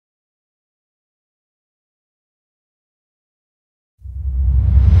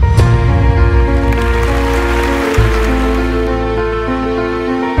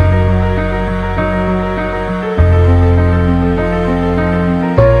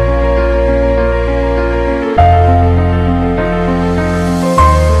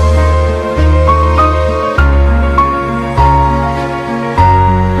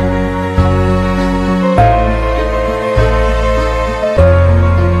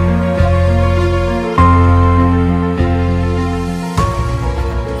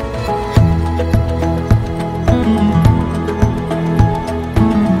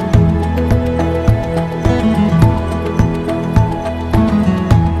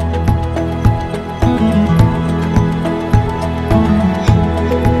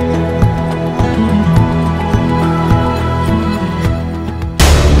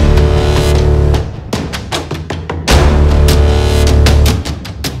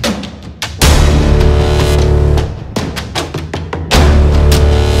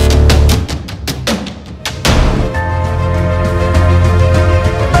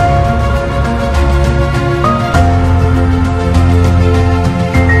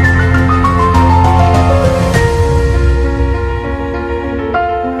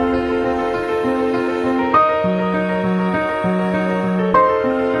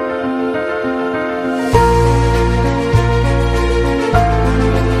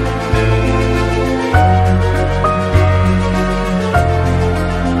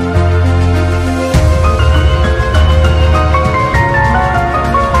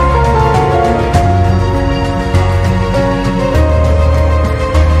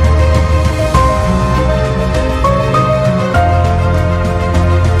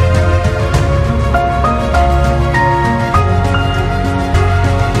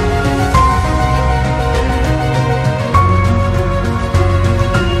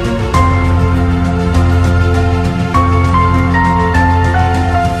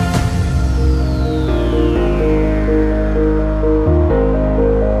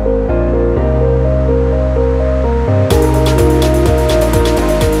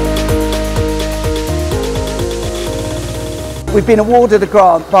We've been awarded a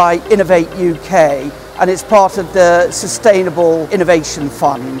grant by Innovate UK, and it's part of the Sustainable Innovation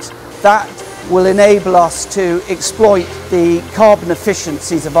Fund. That will enable us to exploit the carbon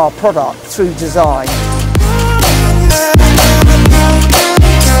efficiencies of our product through design.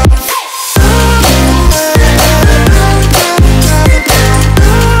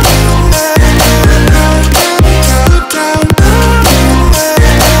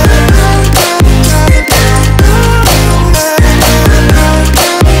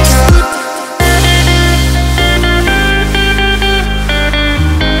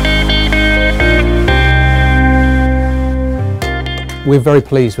 We're very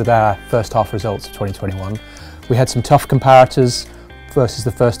pleased with our first half results of 2021. We had some tough comparators versus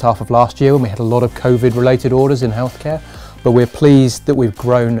the first half of last year when we had a lot of COVID related orders in healthcare, but we're pleased that we've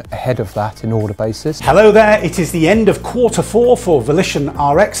grown ahead of that in order basis. Hello there, it is the end of Q4 for Volition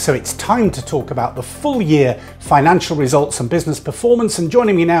RX, so it's time to talk about the full year financial results and business performance, and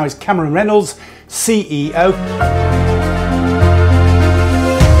joining me now is Cameron Reynolds, CEO.